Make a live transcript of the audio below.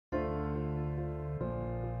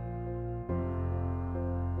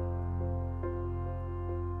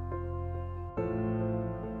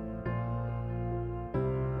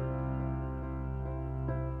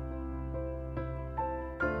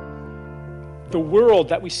The world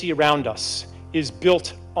that we see around us is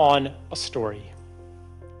built on a story.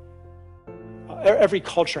 Every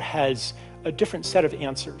culture has a different set of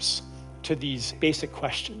answers to these basic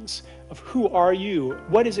questions of who are you?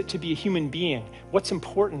 What is it to be a human being? What's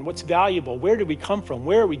important? What's valuable? Where did we come from?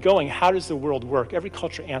 Where are we going? How does the world work? Every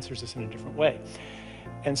culture answers this in a different way.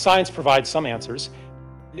 And science provides some answers.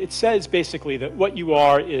 It says basically that what you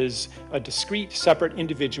are is a discrete, separate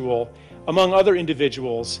individual among other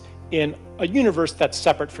individuals in a universe that's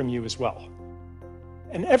separate from you as well.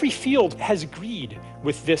 And every field has agreed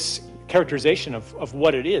with this characterization of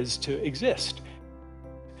what it is to exist.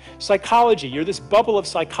 Psychology, you're this bubble of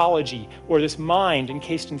psychology, or this mind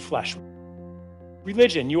encased in flesh.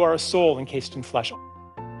 Religion, you are a soul encased in flesh.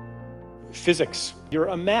 Physics, you're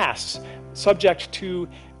a mass subject to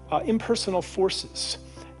impersonal forces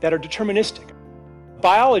that are deterministic.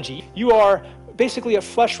 Biology, you are basically a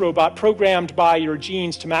flesh robot programmed by your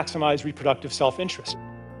genes to maximize reproductive self-interest.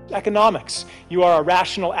 Economics, you are a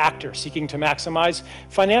rational actor seeking to maximize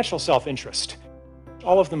financial self-interest.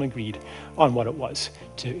 All of them agreed on what it was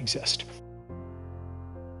to exist.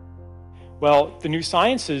 Well, the new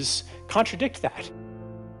sciences contradict that.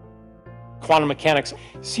 Quantum mechanics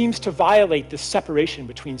seems to violate this separation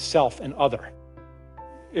between self and other.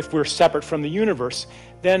 If we're separate from the universe,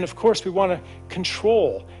 then of course we want to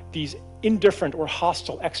control these indifferent or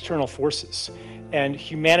hostile external forces. And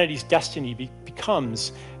humanity's destiny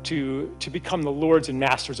becomes to become the lords and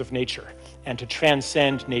masters of nature and to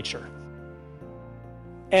transcend nature.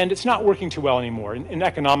 And it's not working too well anymore. In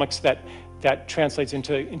economics, that translates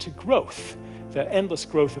into growth, the endless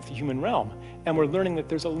growth of the human realm. And we're learning that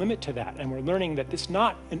there's a limit to that. And we're learning that it's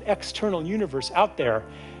not an external universe out there,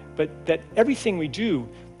 but that everything we do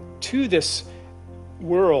to this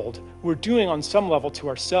world, we're doing on some level to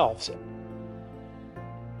ourselves.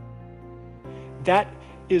 That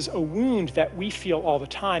is a wound that we feel all the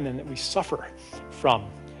time and that we suffer from.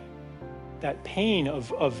 That pain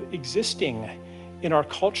of existing in our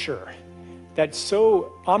culture that's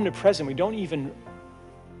so omnipresent we don't even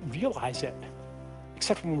realize it,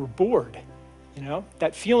 except when we're bored, you know?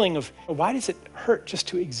 That feeling of, why does it hurt just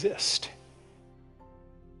to exist?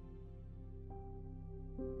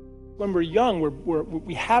 When we're young,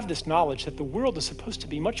 we have this knowledge that the world is supposed to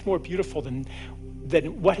be much more beautiful than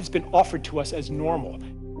what has been offered to us as normal.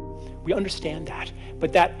 We understand that,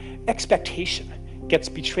 but that expectation gets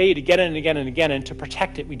betrayed again and again and again, and to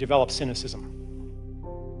protect it, we develop cynicism.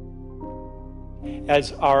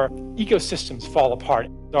 As our ecosystems fall apart,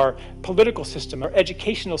 our political system, our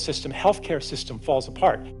educational system, healthcare system falls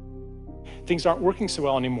apart, things aren't working so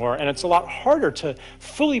well anymore, and it's a lot harder to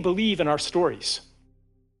fully believe in our stories.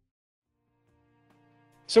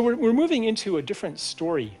 So we're moving into a different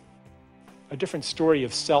story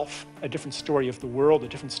of self, a different story of the world, a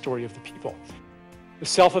different story of the people. The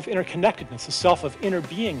self of interconnectedness, the self of inner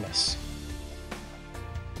beingness.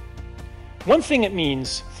 One thing it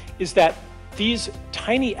means is that these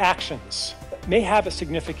tiny actions may have a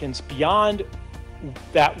significance beyond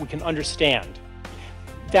that we can understand.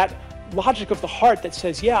 That logic of the heart that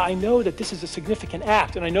says, yeah, I know that this is a significant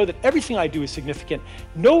act, and I know that everything I do is significant,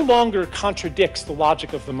 no longer contradicts the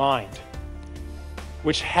logic of the mind,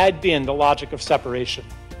 which had been the logic of separation.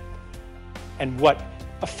 And what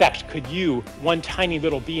effect could you, one tiny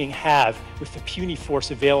little being, have with the puny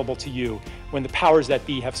force available to you when the powers that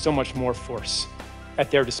be have so much more force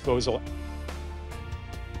at their disposal?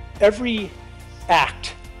 Every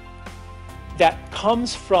act that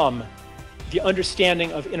comes from the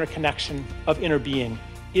understanding of interconnection, of inner being,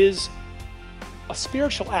 is a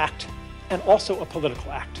spiritual act and also a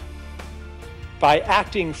political act. By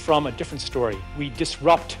acting from a different story, we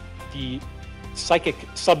disrupt the psychic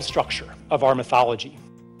substructure of our mythology,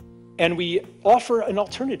 and we offer an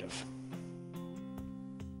alternative.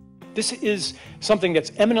 This is something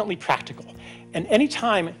that's eminently practical. And any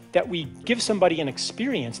time that we give somebody an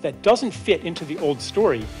experience that doesn't fit into the old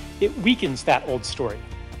story, it weakens that old story.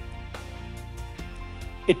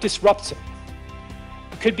 It disrupts it.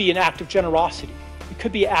 It could be an act of generosity. It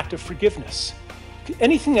could be an act of forgiveness.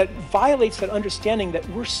 Anything that violates that understanding that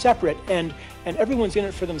we're separate and everyone's in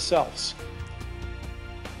it for themselves.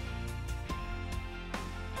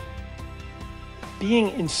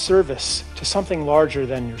 Being in service to something larger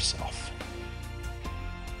than yourself.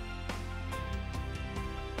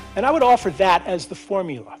 And I would offer that as the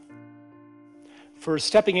formula for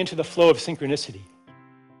stepping into the flow of synchronicity.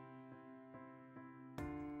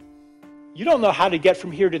 You don't know how to get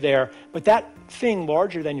from here to there, but that thing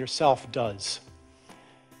larger than yourself does.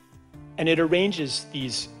 And it arranges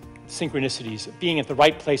these synchronicities, being at the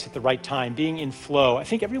right place at the right time, being in flow. I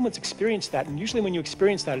think everyone's experienced that. And usually when you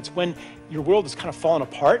experience that, it's when your world is kind of falling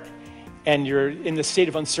apart and you're in the state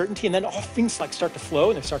of uncertainty, and then all things like start to flow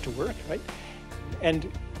and they start to work, right?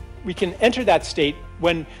 And we can enter that state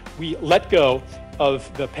when we let go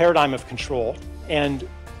of the paradigm of control and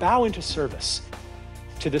bow into service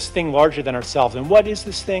to this thing larger than ourselves. And what is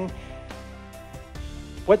this thing?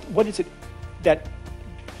 What is it that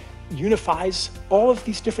unifies all of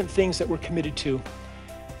these different things that we're committed to?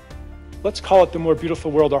 Let's call it the more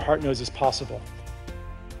beautiful world our heart knows is possible.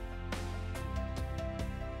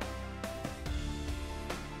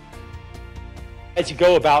 As you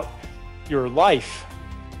go about your life,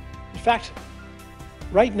 in fact,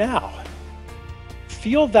 right now,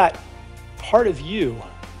 feel that part of you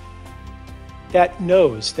that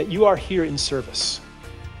knows that you are here in service.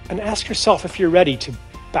 And ask yourself if you're ready to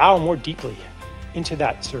bow more deeply into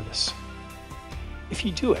that service. If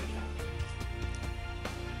you do it,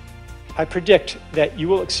 I predict that you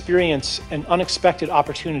will experience an unexpected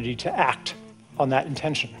opportunity to act on that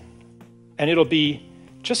intention. And it'll be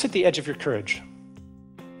just at the edge of your courage,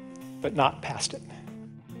 but not past it.